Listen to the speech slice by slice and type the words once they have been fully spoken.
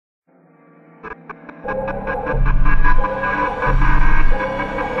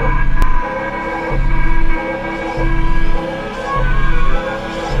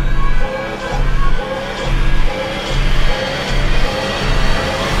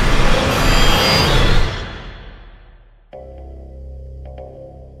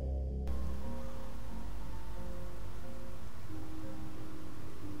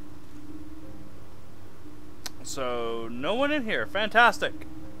So, no one in here. Fantastic.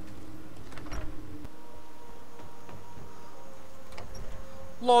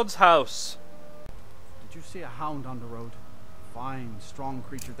 Lord's house. Did you see a hound on the road? Fine, strong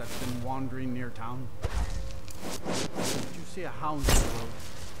creature that's been wandering near town. Did you see a hound on the road?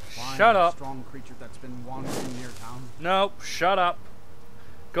 Fine, Shut up. strong creature that's been wandering near town. Nope, shut up.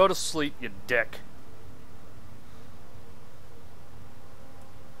 Go to sleep, you dick.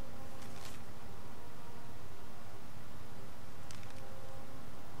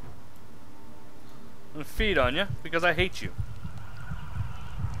 I'm gonna feed on you because I hate you.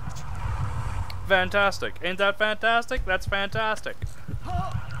 Fantastic. Ain't that fantastic? That's fantastic.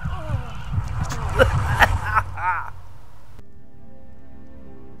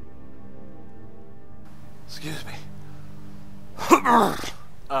 Excuse me.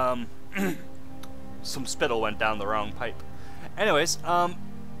 Some spittle went down the wrong pipe. Anyways,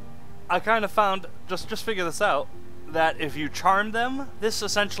 I kind of found, just figure this out, that if you charm them, this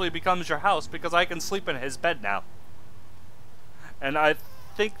essentially becomes your house because I can sleep in his bed now. And I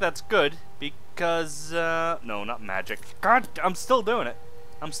think that's good because, no, not magic. God, I'm still doing it.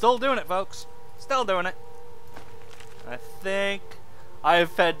 I'm still doing it, folks. Still doing it. I think I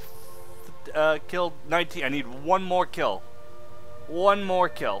have killed 19. I need one more kill. One more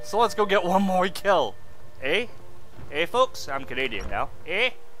kill. So let's go get one more kill. Eh? Eh, folks? I'm Canadian now. Eh?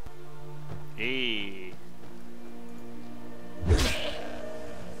 Eh.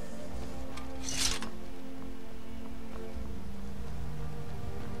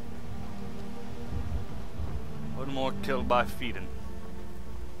 One more kill by feeding.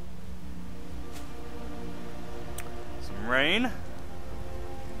 Some rain. Did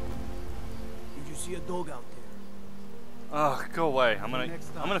you see a dog out there? Oh, go away. I'm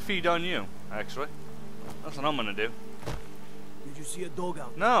gonna feed on you, actually. That's what I'm gonna do. Did you see a dog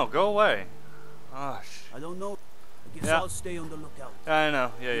out there? No, go away. Gosh. I don't know. I guess Yeah. I'll stay on the lookout. I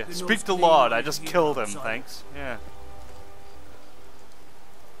know, yeah. You can Speak always to claim Laud. when I just you're killed him, outside. thanks. Yeah.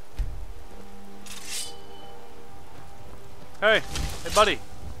 Hey, buddy.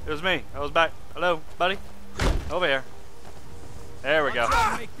 It was me. I was back. Hello, buddy. Over here. There we go.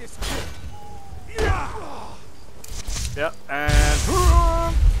 Yep, and...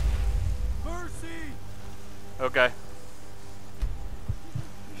 Mercy! Okay.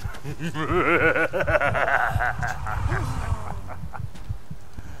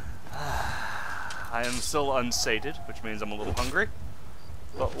 I am still unsated, which means I'm a little hungry.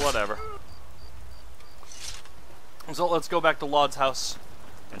 But whatever. So let's go back to Laud's house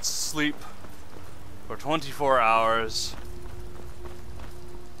and sleep for 24 hours.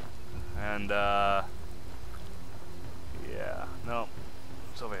 And, yeah, no,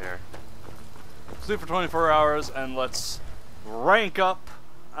 it's over here. Sleep for 24 hours and let's rank up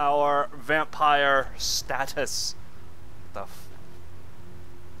our vampire status. The f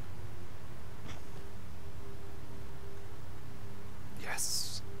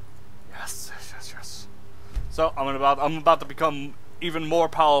Yes. Yes, yes, yes, yes. So I'm about to become even more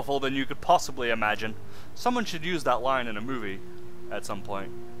powerful than you could possibly imagine. Someone should use that line in a movie at some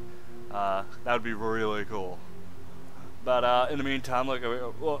point. That would be really cool. But in the meantime, look,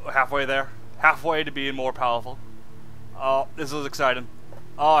 we're halfway there. Halfway to being more powerful. Oh, this is exciting.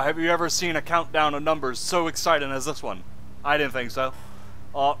 Oh, have you ever seen a countdown of numbers so exciting as this one? I didn't think so.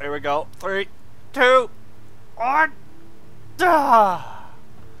 Oh, here we go. 3, 2, 1.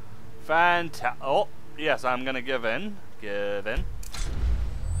 Fantastic. Oh, yes, I'm gonna give in. Give in.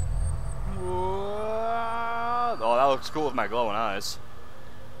 Oh, that looks cool with my glowing eyes.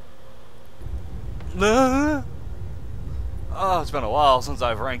 Oh, it's been a while since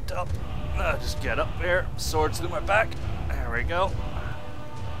I've ranked up. Just get up here. Swords through my back. There we go.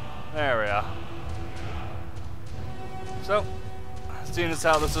 There we are. So, seeing as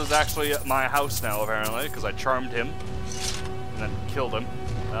how this is actually my house now, apparently, because I charmed him and then killed him.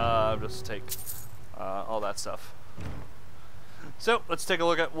 I'll just take all that stuff. So, let's take a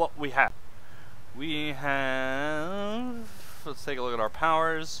look at what we have. We have... Let's take a look at our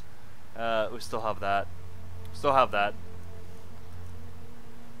powers. We still have that. Still have that.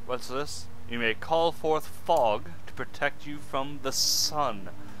 What's this? You may call forth fog to protect you from the sun.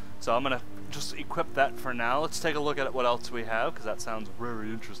 So I'm gonna just equip that for now. Let's take a look at what else we have, because that sounds very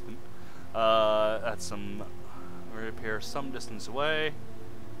interesting. That's some... reappear some distance away.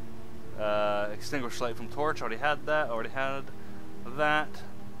 Extinguish light from torch. Already had that. Already had that.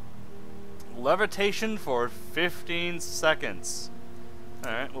 Levitation for 15 seconds.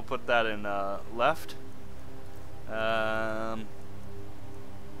 Alright, we'll put that in left.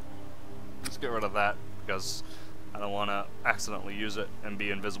 Let's get rid of that because I don't want to accidentally use it and be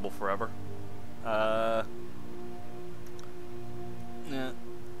invisible forever.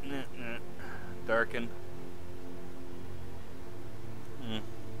 Darken.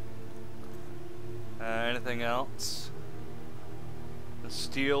 Anything else? The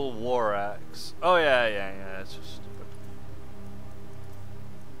steel war axe. Oh yeah, it's just stupid.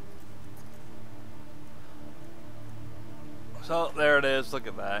 So there it is, look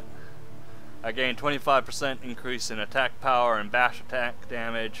at that. I gained 25% increase in attack power and bash attack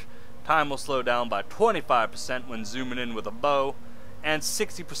damage. Time will slow down by 25% when zooming in with a bow, and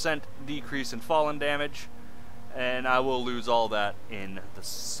 60% decrease in fallen damage. And I will lose all that in the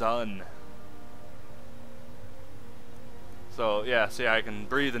sun. So yeah, see, I can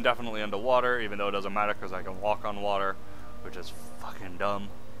breathe indefinitely underwater, even though it doesn't matter because I can walk on water, which is fucking dumb.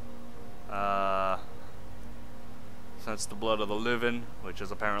 Sense the blood of the living, which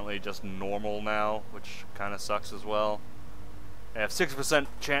is apparently just normal now, which kind of sucks as well. I have 6%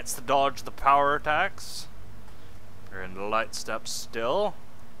 chance to dodge the power attacks. We're in the light steps still.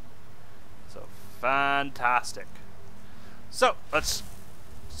 So fantastic. So let's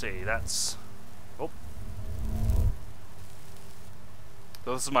see, that's... oh.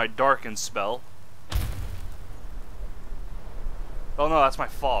 So this is my darken spell. Oh no, that's my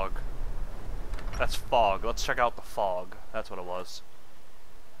fog. That's fog. Let's check out the fog. That's what it was.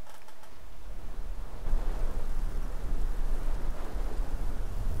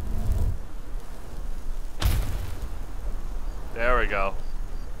 There we go.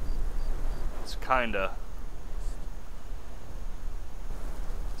 It's kinda...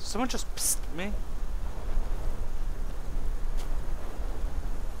 someone just pissed me?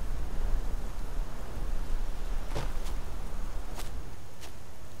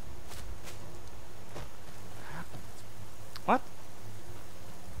 What?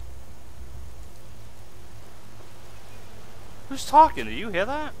 Who's talking? Do you hear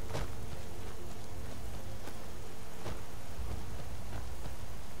that?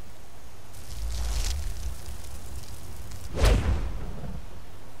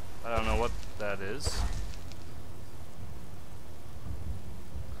 I don't know what that is.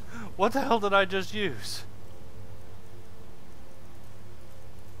 What the hell did I just use?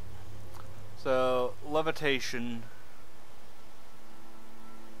 So, levitation.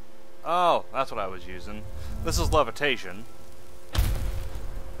 Oh, that's what I was using. This is levitation.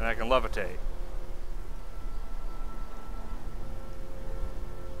 And I can levitate.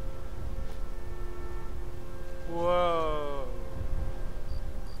 Whoa.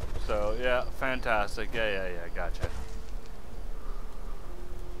 So, yeah, fantastic. Yeah, gotcha.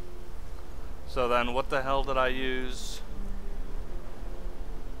 So then, what the hell did I use?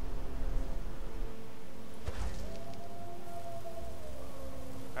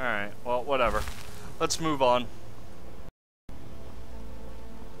 Alright, well, whatever. Let's move on.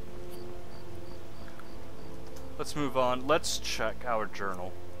 Let's move on. Let's check our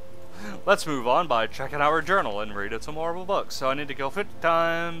journal. Let's move on by checking our journal and read it some horrible books. So I need to kill 50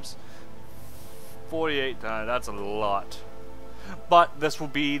 times, 48 times. That's a lot. But this will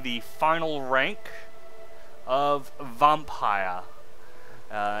be the final rank of Vampire.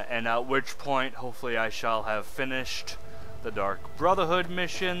 And at which point, hopefully I shall have finished the Dark Brotherhood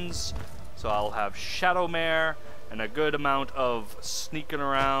missions. So I'll have Shadowmare and a good amount of sneaking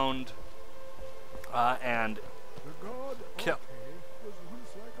around and The god kill. Orpe was once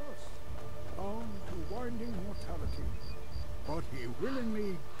like us, bound to winding mortality. But he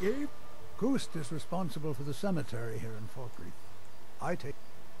willingly gave. Ghost is responsible for the cemetery here in Falkreath. I take.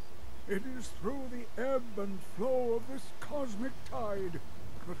 It is through the ebb and flow of this cosmic tide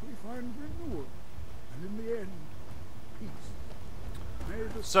that we find renewal, and in the end, peace. May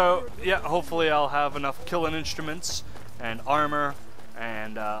the So, spirit of yeah, the hopefully I'll have enough killing instruments and armor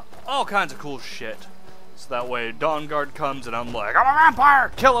and all kinds of cool shit. So that way Dawnguard comes and I'm like, I'm a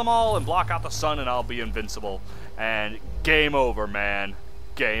vampire! Kill them all and block out the sun and I'll be invincible. And game over, man.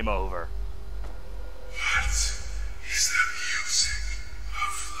 Game over. What is the music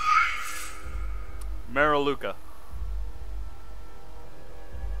of life? Mariluka.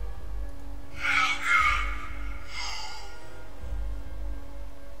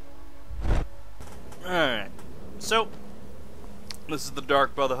 Alright. So, this is the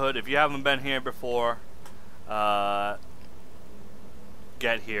Dark Brotherhood. If you haven't been here before,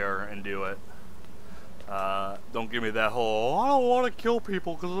 get here and do it. Don't give me that whole, I don't want to kill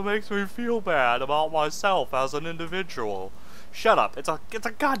people because it makes me feel bad about myself as an individual. Shut up. It's a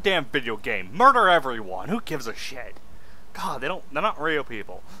goddamn video game. Murder everyone. Who gives a shit? God, they're not real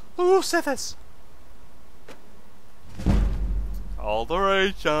people. Ooh, Sithis.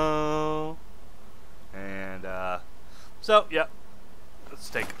 Alteration. And, so, yeah. Let's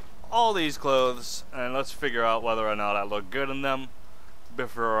take all these clothes and let's figure out whether or not I look good in them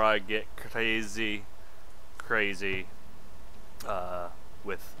before I get crazy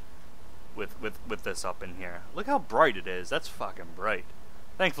with this up in here. Look how bright it is. That's fucking bright.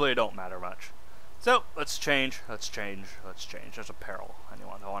 Thankfully it don't matter much. So let's change. There's apparel.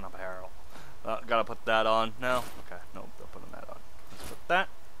 Anyone want apparel? Gotta put that on. No? Okay, no, not putting that on. Let's put that.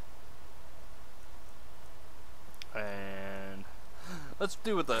 And let's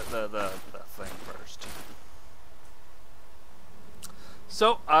do with the thing first.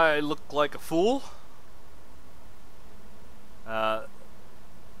 So I look like a fool. Oh,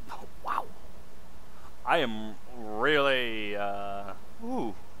 wow. I am really,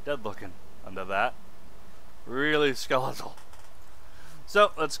 ooh, dead looking under that. Really skeletal.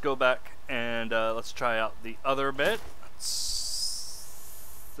 So, let's go back and, let's try out the other bit. It's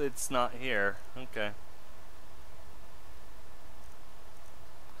not here. Okay.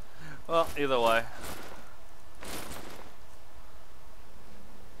 Well, either way.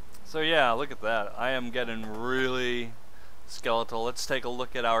 So yeah, look at that. I am getting really skeletal. Let's take a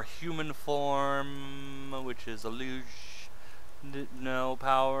look at our human form, which is a luge. No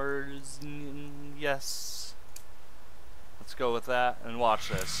powers. Yes. Let's go with that and watch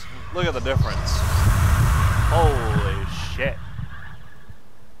this. Look at the difference. Holy shit.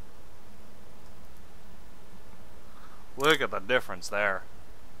 Look at the difference there.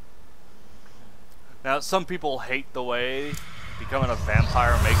 Now, some people hate the way becoming a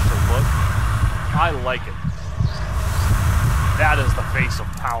vampire makes you look. I like it. That is the face of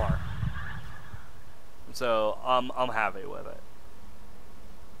power. So, I'm happy with it.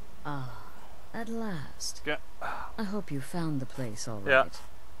 Ah, at last. Yeah. I hope you found the place all right. Yeah.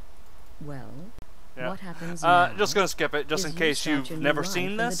 Well, Yeah. what happens now? Just gonna skip it, just in is case start you've your new never life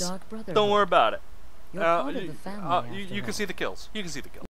seen in the this. Dark Brotherhood. Don't worry about it. You're part of the family, you after can all. see the kills. You can see the kills.